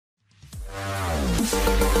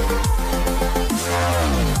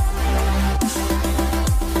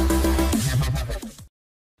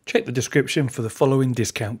Check the description for the following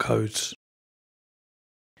discount codes.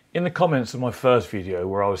 In the comments of my first video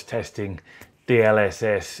where I was testing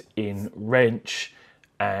DLSS in wrench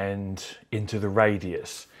and into the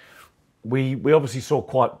radius, we obviously saw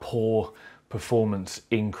quite poor performance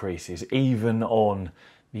increases even on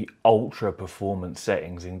the ultra performance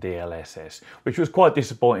settings in DLSS, which was quite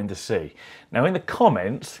disappointing to see. Now in the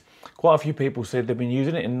comments, quite a few people said they've been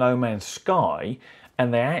using it in No Man's Sky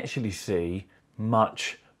and they actually see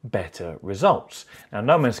much better results. Now,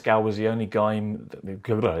 No Man's Sky was the only game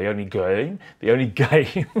that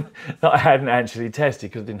I hadn't actually tested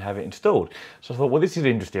because I didn't have it installed. So I thought, well, this is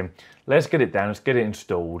interesting. Let's get it down, let's get it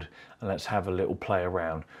installed, and let's have a little play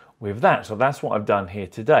around with that. So that's what I've done here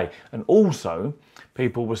today. And also,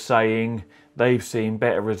 people were saying they've seen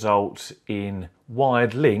better results in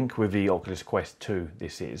wired link with the Oculus Quest 2,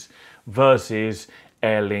 this is, versus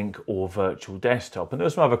AirLink or virtual desktop. And there were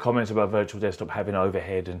some other comments about virtual desktop having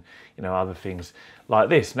overhead and other things like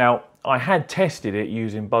this. Now, I had tested it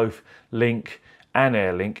using both Link and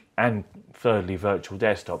AirLink and thirdly virtual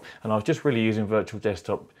desktop, and I was just really using virtual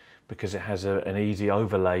desktop because it has an easy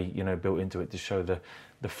overlay built into it to show the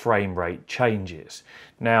frame rate changes.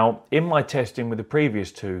 Now, in my testing with the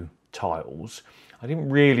previous two titles, I didn't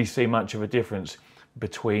really see much of a difference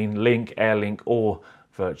between Link, AirLink or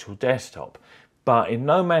virtual desktop. But in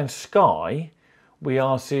No Man's Sky, we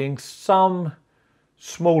are seeing some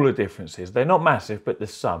smaller differences. They're not massive, but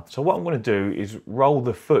there's some. So what I'm going to do is roll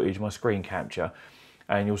the footage, my screen capture,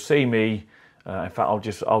 and you'll see me. In fact, I'll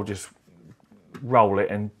just roll it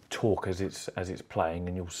and talk as it's playing,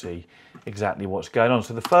 and you'll see exactly what's going on.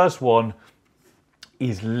 So the first one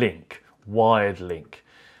is Link, wired Link,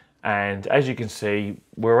 and as you can see,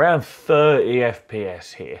 we're around 30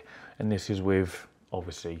 FPS here, and this is with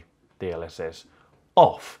obviously DLSS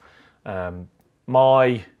off.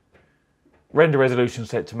 My render resolution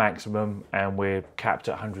set to maximum and we're capped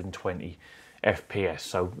at 120 FPS,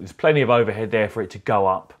 so there's plenty of overhead there for it to go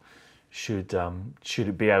up should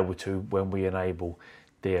it be able to when we enable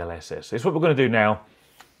DLSS. So this is what we're going to do now.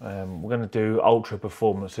 We're going to do ultra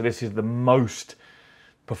performance, so this is the most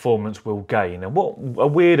performance we'll gain. And what a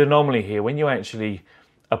weird anomaly here, when you actually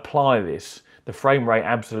apply this, the frame rate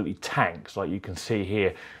absolutely tanks, like you can see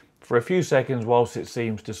here, for a few seconds whilst it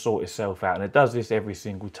seems to sort itself out. And it does this every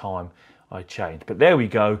single time I change. But there we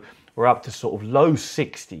go, we're up to sort of low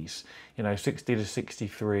 60s, 60 to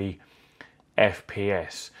 63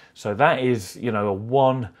 FPS. So that is, a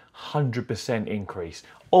 100% increase.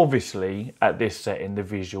 Obviously, at this setting, the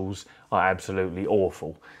visuals are absolutely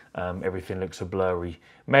awful. Everything looks a blurry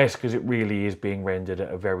mess because it really is being rendered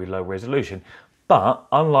at a very low resolution. But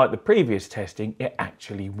unlike the previous testing, it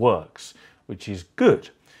actually works, which is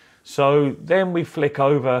good. So then we flick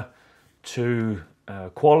over to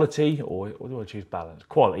quality, or do I choose balance?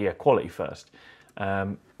 Quality, yeah, quality first.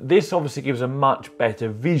 This obviously gives a much better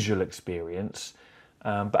visual experience,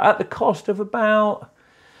 but at the cost of about,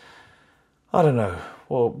 I don't know,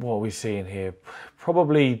 what are we seeing here?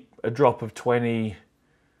 Probably a drop of 20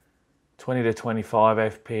 to 25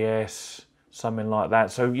 FPS, something like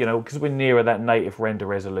that. So, because we're nearer that native render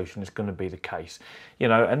resolution, it's going to be the case.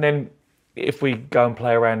 And then if we go and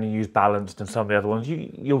play around and use balanced and some of the other ones,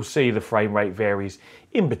 you'll see the frame rate varies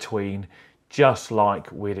in between, just like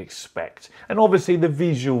we'd expect. And obviously the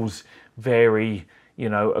visuals vary,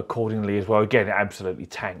 accordingly as well. Again, it absolutely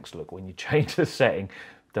tanks. Look, when you change the setting,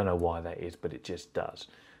 don't know why that is, but it just does.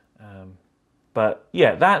 But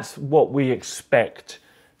yeah, that's what we expect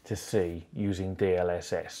to see using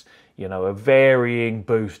DLSS. A varying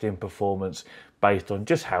boost in performance based on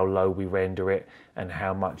just how low we render it and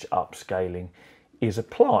how much upscaling is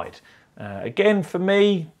applied. Again, for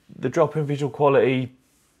me, the drop in visual quality,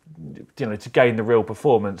 to gain the real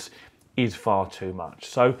performance is far too much.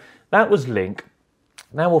 So that was Link.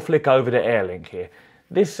 Now we'll flick over to AirLink here.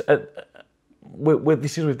 This is with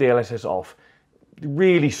DLSS off.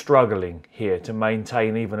 Really struggling here to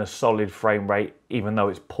maintain even a solid frame rate, even though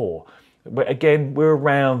it's poor. But again, we're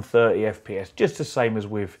around 30 FPS, just the same as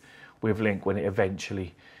with Link when it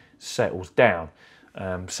eventually settles down.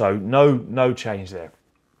 So no change there.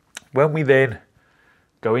 When we then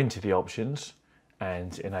go into the options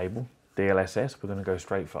and enable DLSS, we're going to go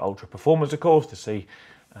straight for ultra performance, of course, to see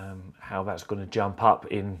how that's going to jump up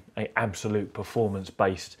in an absolute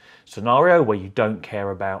performance-based scenario where you don't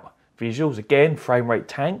care about visuals. Again, frame rate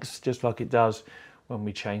tanks, just like it does when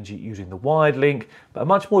we change it using the wired link, but a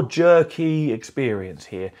much more jerky experience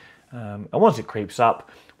here. And once it creeps up,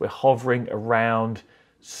 we're hovering around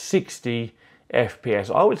 60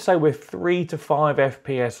 FPS. I would say we're 3 to 5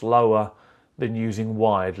 FPS lower than using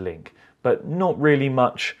wired link, but not really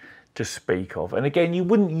much to speak of. And again, you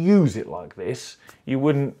wouldn't use it like this. You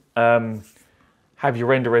wouldn't have your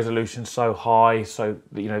render resolution so high so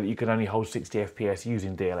that, that you can only hold 60 FPS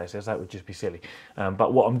using DLSS. That would just be silly.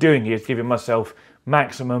 But what I'm doing here is giving myself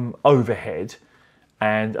maximum overhead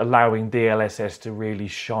and allowing DLSS to really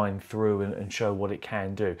shine through and show what it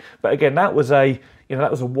can do. But again, that was a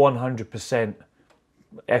 100%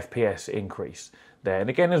 FPS increase there. And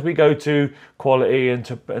again, as we go to quality and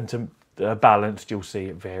to balanced, you'll see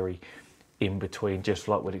it vary in between, just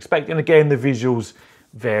like we'd expect. And again, the visuals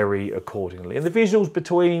vary accordingly. And the visuals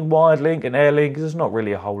between wired link and air link, there's not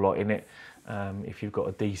really a whole lot in it. If you've got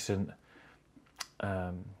a decent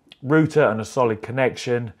router and a solid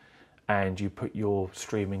connection, and you put your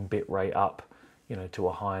streaming bitrate up, to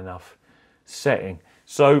a high enough setting.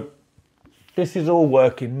 So this is all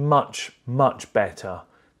working much, much better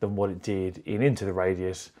than what it did in Into the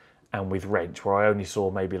Radius and with Wrench, where I only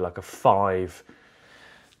saw maybe like a 5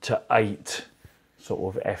 to 8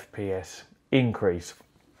 sort of FPS increase.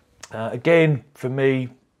 Again, for me,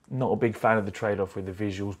 not a big fan of the trade-off with the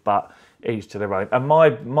visuals, but each to their own. And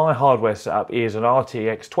my hardware setup is an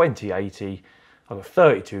RTX 2080. I've got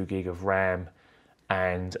 32 gig of RAM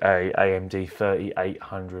and a AMD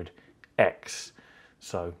 3800X.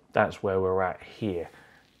 So that's where we're at here.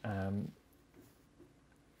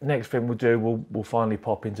 Next thing we'll do, we'll finally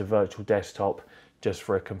pop into Virtual Desktop just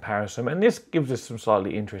for a comparison. And this gives us some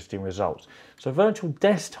slightly interesting results. So Virtual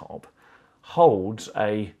Desktop holds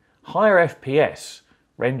a higher FPS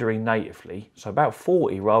rendering natively, so about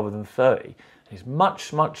 40 rather than 30. It's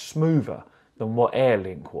much, much smoother than what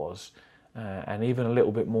AirLink was, and even a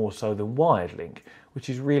little bit more so than Wired Link, which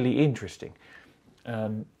is really interesting.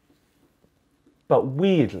 But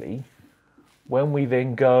weirdly, when we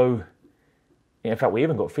then go, in fact, we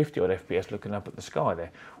even got 50 odd FPS looking up at the sky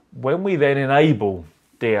there. When we then enable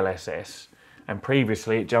DLSS, and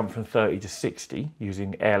previously it jumped from 30 to 60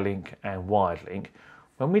 using AirLink and Wired Link,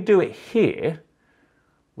 when we do it here,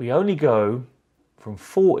 we only go from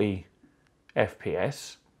 40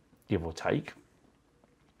 FPS, give or take.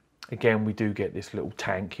 Again, we do get this little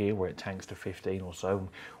tank here where it tanks to 15 or so.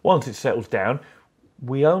 Once it settles down,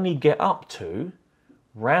 we only get up to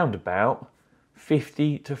round about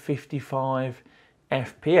 50 to 55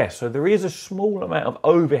 FPS. So there is a small amount of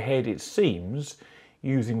overhead, it seems,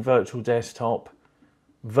 using Virtual Desktop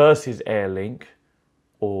versus AirLink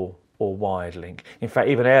or Wired Link. In fact,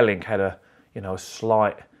 even AirLink had a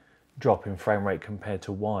slight drop in frame rate compared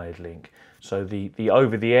to Wired Link. So the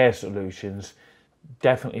over-the-air solutions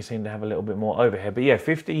definitely seem to have a little bit more overhead. But yeah,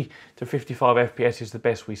 50 to 55 FPS is the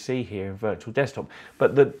best we see here in Virtual Desktop.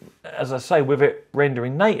 But as I say, with it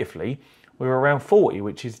rendering natively, we're around 40,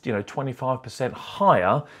 which is 25%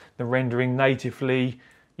 higher than rendering natively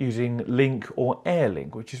using Link or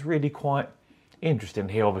AirLink, which is really quite interesting.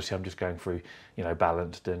 Here, obviously, I'm just going through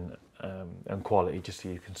balanced and quality, just so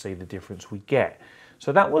you can see the difference we get.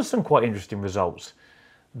 So that was some quite interesting results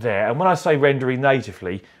there. And when I say rendering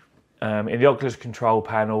natively, in the Oculus control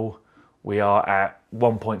panel, we are at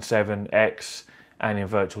 1.7x, and in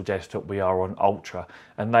Virtual Desktop, we are on Ultra,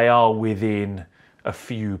 and they are within a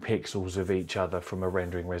few pixels of each other from a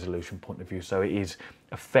rendering resolution point of view. So it is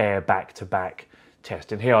a fair back-to-back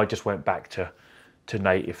test. And here I just went back to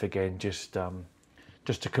native again, just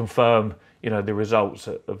to confirm, the results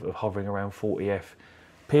of hovering around 40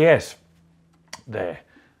 FPS there.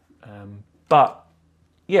 But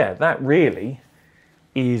yeah, that really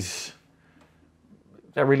is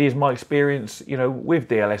my experience, with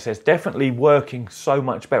DLSS. Definitely working so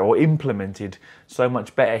much better, or implemented so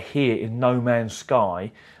much better here in No Man's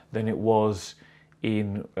Sky than it was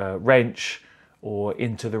in Wrench or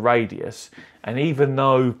Into the Radius. And even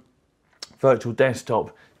though Virtual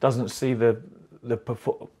Desktop doesn't see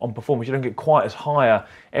on performance, you don't get quite as higher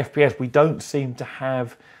FPS, we don't seem to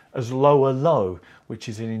have as low a low, which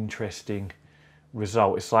is an interesting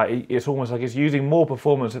result. It's almost like it's using more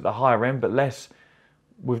performance at the higher end, but less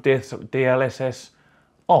with DLSS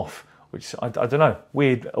off, which I don't know,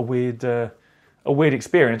 a weird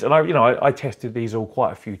experience. And I tested these all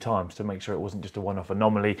quite a few times to make sure it wasn't just a one-off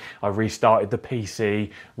anomaly. I restarted the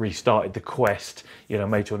PC, restarted the Quest,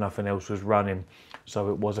 made sure nothing else was running. So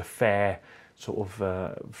it was a fair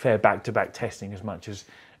fair back-to-back testing as much as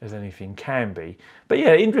anything can be. But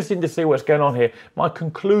yeah, interesting to see what's going on here. My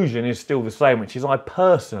conclusion is still the same, which is I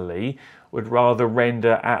personally would rather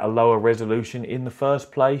render at a lower resolution in the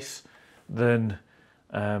first place than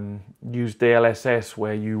use DLSS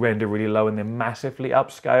where you render really low and then massively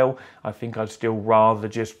upscale. I think I'd still rather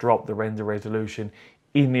just drop the render resolution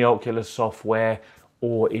in the Oculus software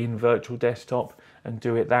or in virtual desktop and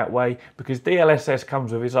do it that way, because DLSS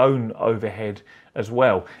comes with its own overhead as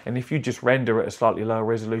well. And if you just render at a slightly lower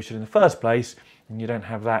resolution in the first place, then you don't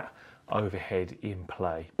have that overhead in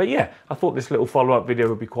play. But yeah, I thought this little follow-up video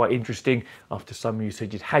would be quite interesting after some of you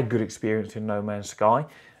said you'd had good experience in No Man's Sky,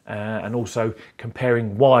 and also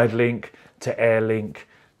comparing wired link to Air Link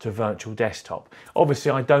to virtual desktop.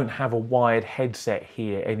 Obviously I don't have a wired headset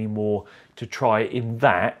here anymore to try in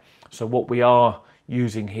that, so what we are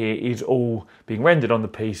using here is all being rendered on the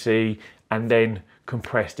PC and then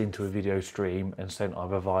compressed into a video stream and sent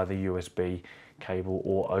either via the USB cable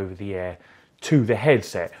or over the air to the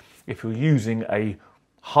headset. If you're using a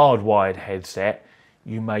hardwired headset,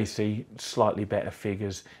 you may see slightly better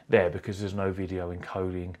figures there because there's no video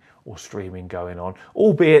encoding or streaming going on,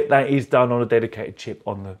 albeit that is done on a dedicated chip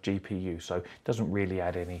on the GPU, so it doesn't really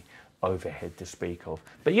add any overhead to speak of.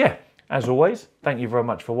 But yeah, as always, thank you very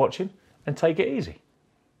much for watching and take it easy.